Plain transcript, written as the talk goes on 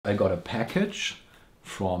I got a package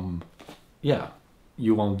from, yeah,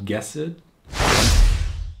 you won't guess it.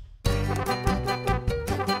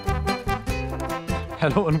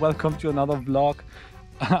 Hello and welcome to another vlog.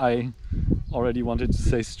 I already wanted to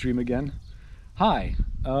say stream again. Hi,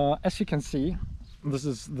 as you can see, this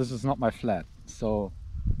is not my flat, so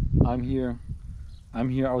I'm here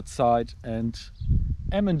outside and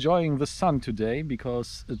am enjoying the sun today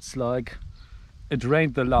because it's like it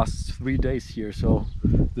rained the last 3 days here, so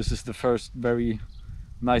this is the first very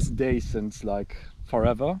nice day since like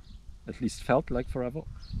forever, at least felt like forever.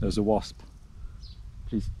 There's a wasp.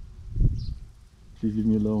 Please leave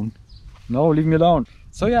me alone. No, leave me alone.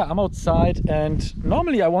 So yeah, I'm outside, and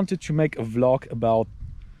normally I wanted to make a vlog about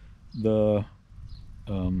the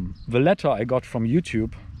letter I got from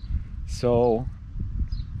YouTube. So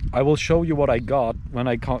I will show you what I got when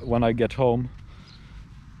I get home.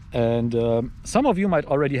 And some of you might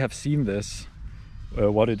already have seen this,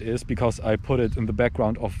 what it is, because I put it in the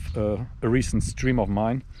background of a recent stream of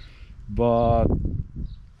mine. But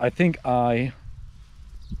I think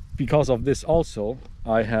because of this also,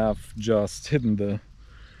 I have just hidden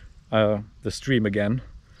the stream again.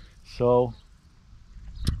 So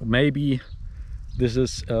maybe this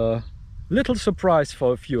is a little surprise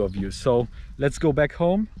for a few of you. So let's go back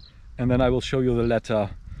home and then I will show you the letter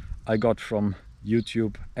I got from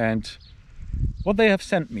YouTube and what they have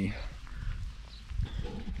sent me.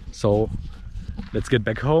 So let's get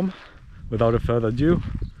back home without a further ado.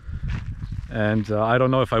 And I don't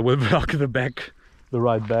know if I will vlog the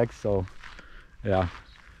ride back. So yeah,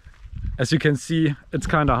 as you can see, it's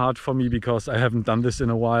kind of hard for me because I haven't done this in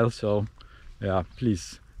a while. So yeah,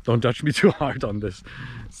 please don't judge me too hard on this.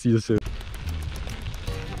 See you soon.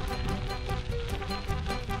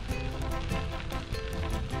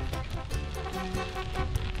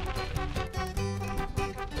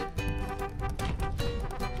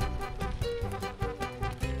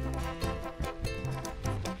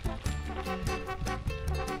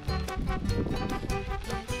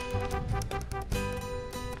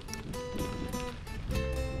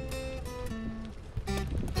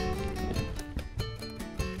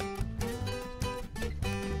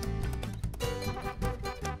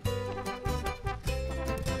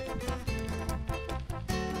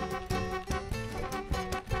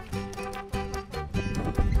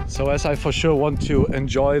 So as I for sure want to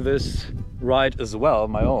enjoy this ride as well,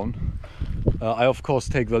 my own, I of course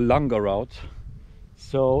take the longer route.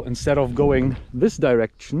 So instead of going this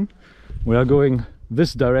direction, we are going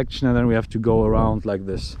this direction, and then we have to go around like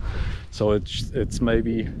this. So it's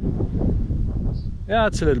maybe, yeah,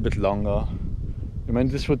 it's a little bit longer. I mean,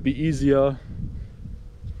 this would be easier,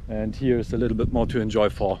 and here's a little bit more to enjoy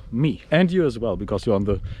for me and you as well, because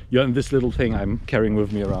you're in this little thing I'm carrying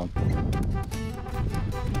with me around.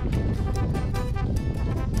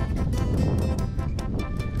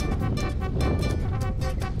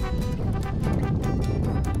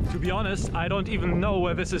 To be honest, I don't even know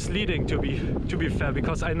where this is leading, to be fair,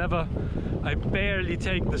 because I barely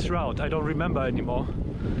take this route. I don't remember anymore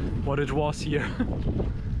what it was here.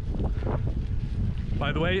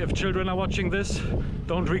 By the way, if children are watching this,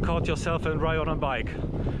 don't record yourself and ride on a bike.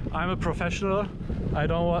 I'm a professional. I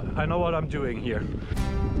know what I'm doing here.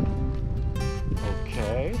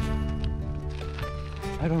 Okay.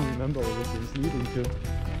 I don't remember where this is leading to.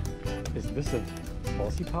 Is this a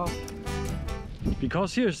horsey path?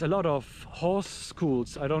 Because here's a lot of horse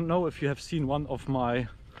schools. I don't know if you have seen one of my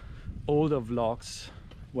older vlogs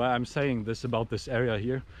where I'm saying this about this area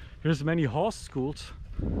here. Here's many horse schools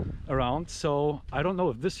around, so I don't know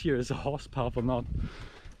if this here is a horse path or not.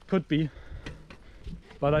 Could be,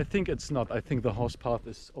 but I think it's not. I think the horse path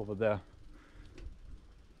is over there.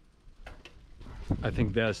 I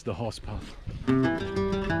think there's the horse path.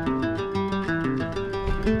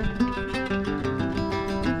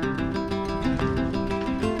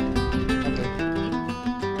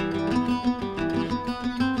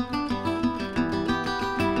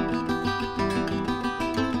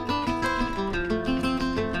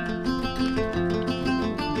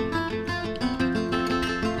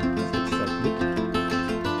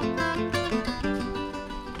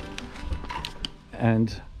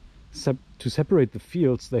 And to separate the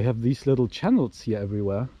fields, they have these little channels here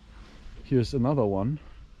everywhere. Here's another one.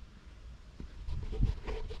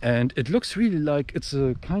 And it looks really like it's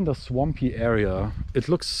a kind of swampy area. It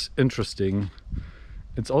looks interesting.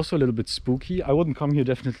 It's also a little bit spooky. I wouldn't come here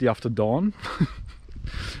definitely after dawn.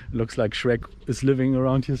 It looks like Shrek is living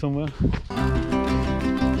around here somewhere.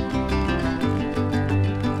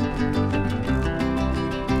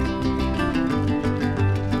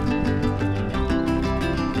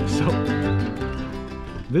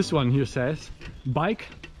 This one here says, bike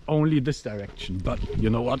only this direction, but you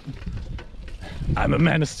know what? I'm a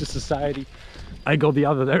menace to society. I go the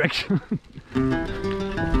other direction.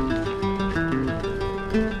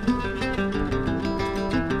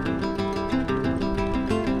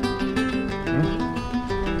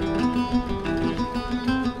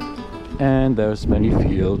 And there's many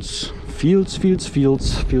fields. Fields, fields,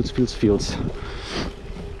 fields, fields, fields, fields.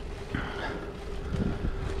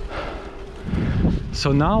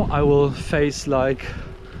 So now I will face like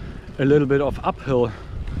a little bit of uphill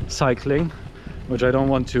cycling, which I don't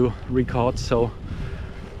want to record, so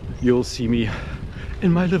you'll see me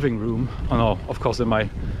in my living room. Oh no, of course in my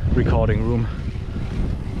recording room.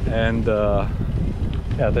 And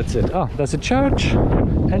yeah, that's it. Ah, there's a church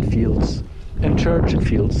and fields. And church and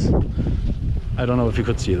fields. I don't know if you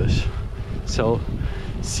could see this. So,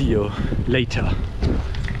 see you later.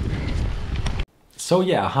 So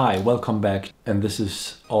yeah, hi, welcome back. And this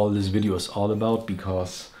is all this video is all about,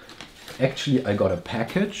 because actually I got a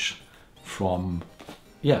package from,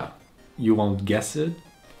 yeah, you won't guess it,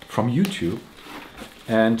 from YouTube.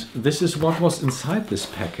 And this is what was inside this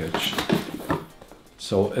package.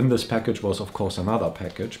 So in this package was of course another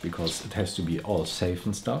package, because it has to be all safe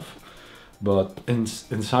and stuff. But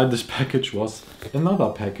inside this package was another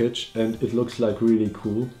package, and it looks like really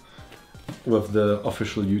cool with the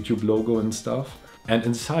official YouTube logo and stuff. And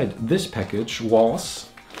inside this package was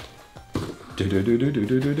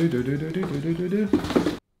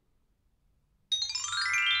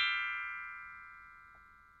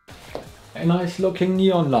a nice looking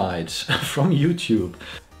neon light from YouTube.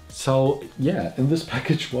 So yeah, in this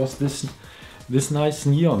package was this nice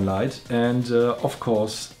neon light, and of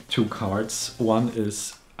course 2 cards. One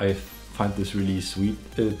is, I find this really sweet,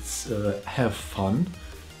 it's have fun,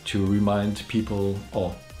 to remind people,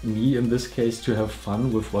 or me in this case, to have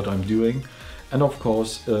fun with what I'm doing. And of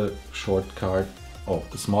course a short card, or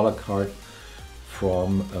a smaller card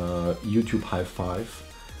from YouTube High Five,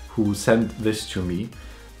 who sent this to me.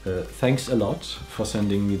 Thanks a lot for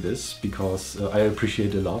sending me this, because I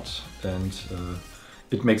appreciate a lot, and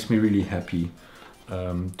it makes me really happy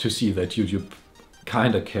to see that YouTube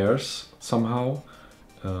kinda cares somehow.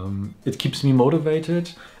 It keeps me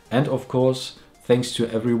motivated, and of course thanks to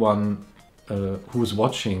everyone who's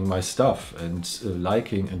watching my stuff and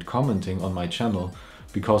liking and commenting on my channel,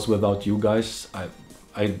 because without you guys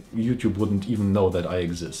YouTube wouldn't even know that I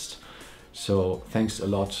exist. So thanks a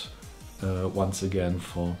lot once again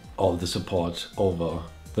for all the support over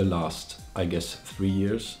the last, I guess, 3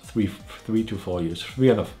 years, 3 to 4 years, three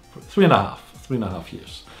and a half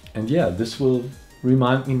years. And yeah, this will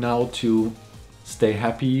remind me now to stay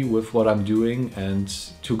happy with what I'm doing, and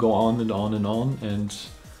to go on and on and on. And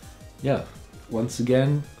yeah, once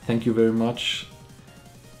again, thank you very much.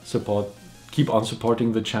 Keep on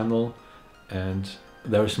supporting the channel, and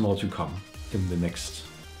there is more to come in the next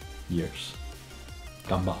years.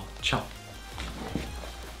 Gamba, ciao.